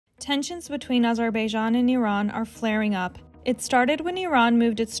Tensions between Azerbaijan and Iran are flaring up. It started when Iran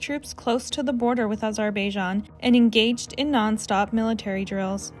moved its troops close to the border with Azerbaijan and engaged in non-stop military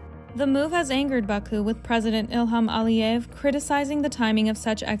drills. The move has angered Baku, with President Ilham Aliyev criticizing the timing of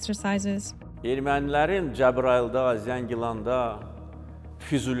such exercises. Ermənilərin Cəbrayılda, Zəngilanda,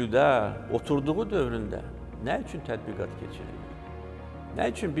 Füzulidə oturduğu dövründə nə üçün tədbiqat keçirilir? Nə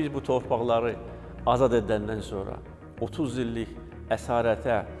üçün biz bu torpaqları azad edəndən sonra 30 illik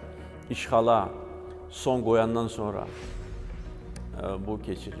əsarətə, işğala son qoyandan sonra bu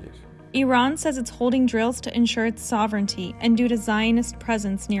keçirilir? Iran says it's holding drills to ensure its sovereignty and due to Zionist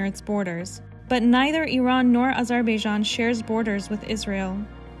presence near its borders. But neither Iran nor Azerbaijan shares borders with Israel.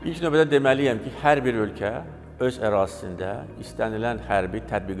 İlk növbədə deməliyəm ki, hər bir ölkə öz ərazisində istənilən hərbi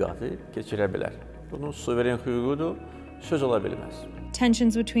tədbiqatı keçirə bilər. Bunun suveren hüququdur, söz ola bilməz.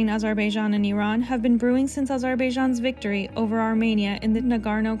 Tensions between Azerbaijan and Iran have been brewing since Azerbaijan's victory over Armenia in the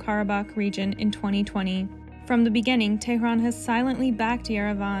Nagorno-karabakh region in 2020. From the beginning, Tehran has silently backed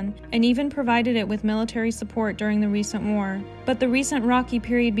Yerevan and even provided it with military support during the recent war. But the recent rocky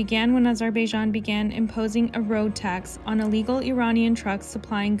period began when Azerbaijan began imposing a road tax on illegal Iranian trucks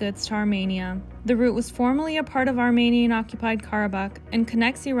supplying goods to Armenia. The route was formerly a part of Armenian-occupied Karabakh and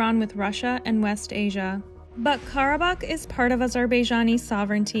connects Iran with Russia and West Asia. But Karabakh is part of Azerbaijani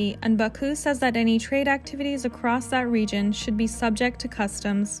sovereignty, and Baku says that any trade activities across that region should be subject to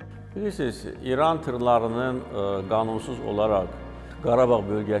customs. Bilirsiniz, İran tırlarının qanunsuz olaraq Qarabağ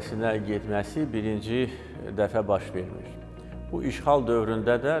bölgəsinə getməsi birinci dəfə baş vermiş. Bu işğal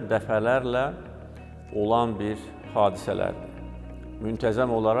dövründə də dəfələrlə olan bir hadisələrdir.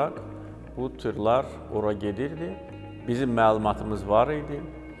 Müntəzəm olaraq bu tırlar ora gedirdi, bizim məlumatımız var idi.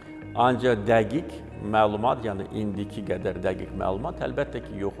 Ancaq dəqiq məlumat, yəni indiki qədər dəqiq məlumat əlbəttə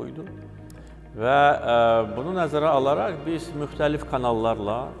ki, yox idi. Və bunu nəzərə alaraq biz müxtəlif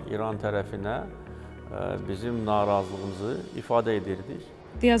kanallarla İran tərəfinə bizim narazılığımızı ifadə edirdik.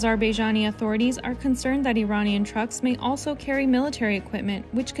 The Azerbaijani authorities are concerned that Iranian trucks may also carry military equipment,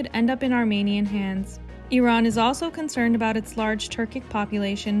 which could end up in Armenian hands. Iran is also concerned about its large Turkic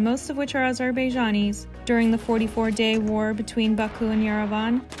population, most of which are Azerbaijanis. During the 44-day war between Baku and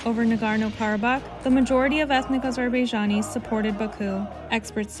Yerevan over Nagorno-karabakh, the majority of ethnic Azerbaijanis supported Baku.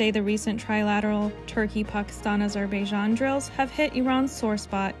 Experts say the recent trilateral Turkey-Pakistan-Azerbaijan drills have hit Iran's sore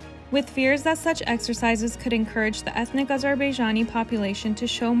spot, with fears that such exercises could encourage the ethnic Azerbaijani population to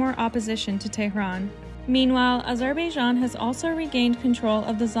show more opposition to Tehran. Meanwhile, Azerbaijan has also regained control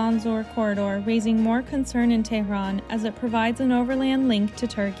of the Zanzur corridor, raising more concern in Tehran as it provides an overland link to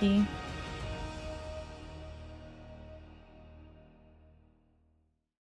Turkey.